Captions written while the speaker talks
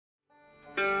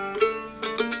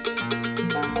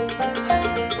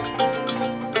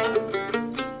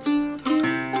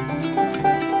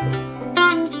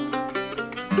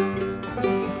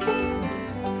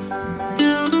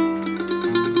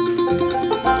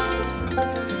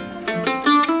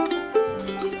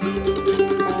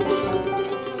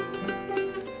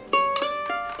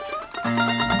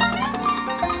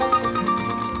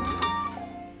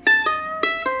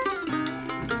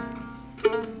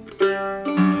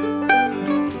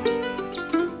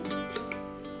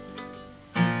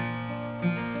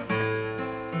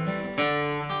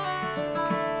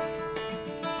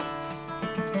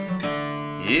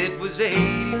was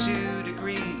 82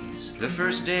 degrees the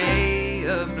first day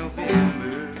of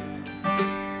November.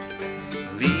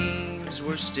 Leaves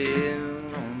were still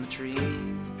on the trees.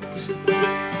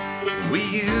 We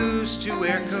used to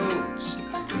wear coats,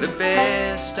 the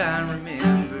best I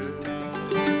remember.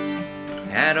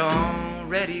 Had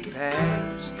already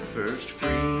passed the first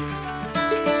freeze.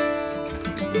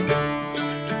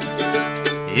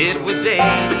 It was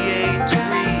 88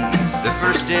 degrees the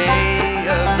first day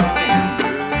of November.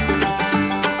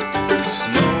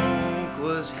 Smoke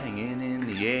was hanging in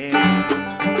the air.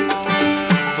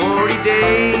 40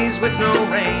 days with no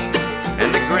rain,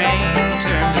 and the grain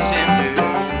turned to cinder.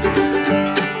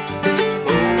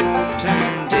 Hope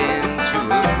turned into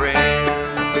a prayer.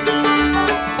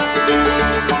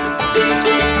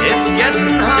 It's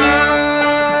getting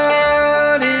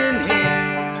hot in here.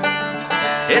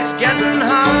 It's getting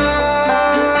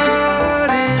hot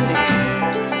in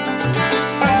here.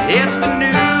 It's the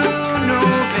new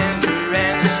November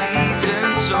and the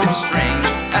season's so strange.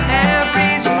 I have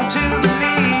reason to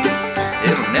believe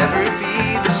it'll never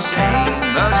be the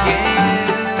same again.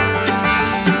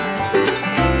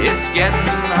 It's getting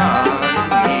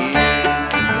hot in here.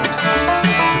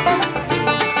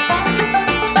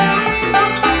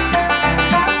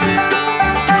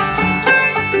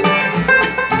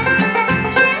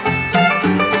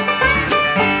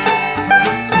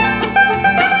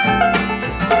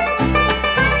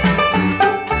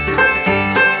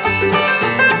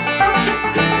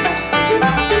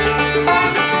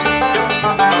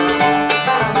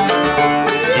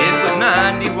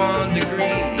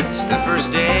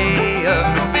 Day of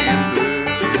November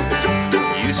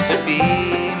used to be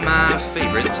my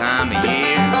favorite time of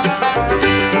year.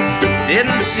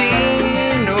 Didn't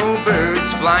see no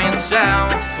birds flying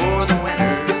south for the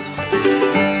winter.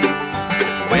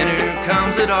 If winter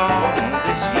comes at all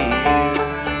this year.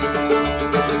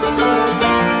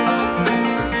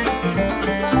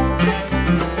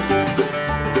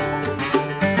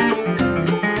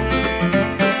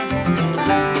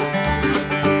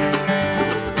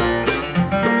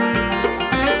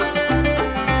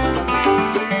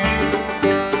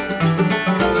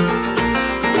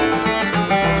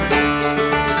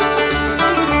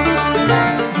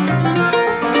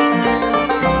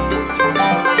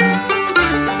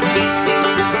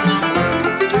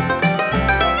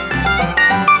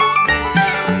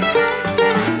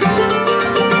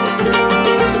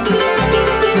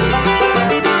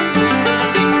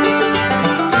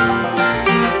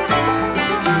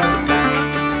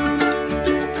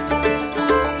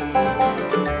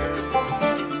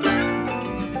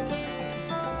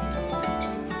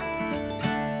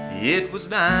 It was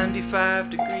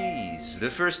 95 degrees the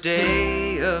first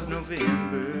day of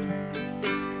November.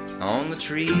 On the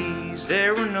trees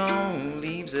there were no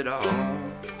leaves at all.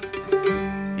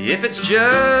 If it's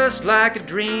just like a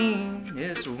dream,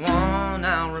 it's one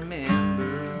I'll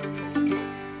remember.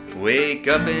 Wake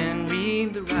up and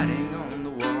read the writing on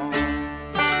the wall.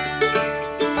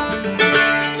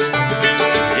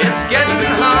 It's getting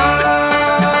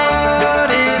hot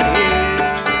in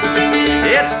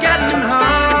here. It's getting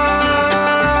hot.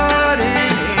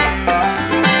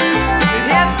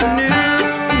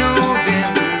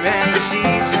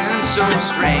 So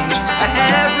strange, I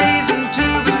have reason to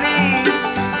believe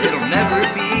it'll never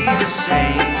be the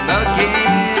same.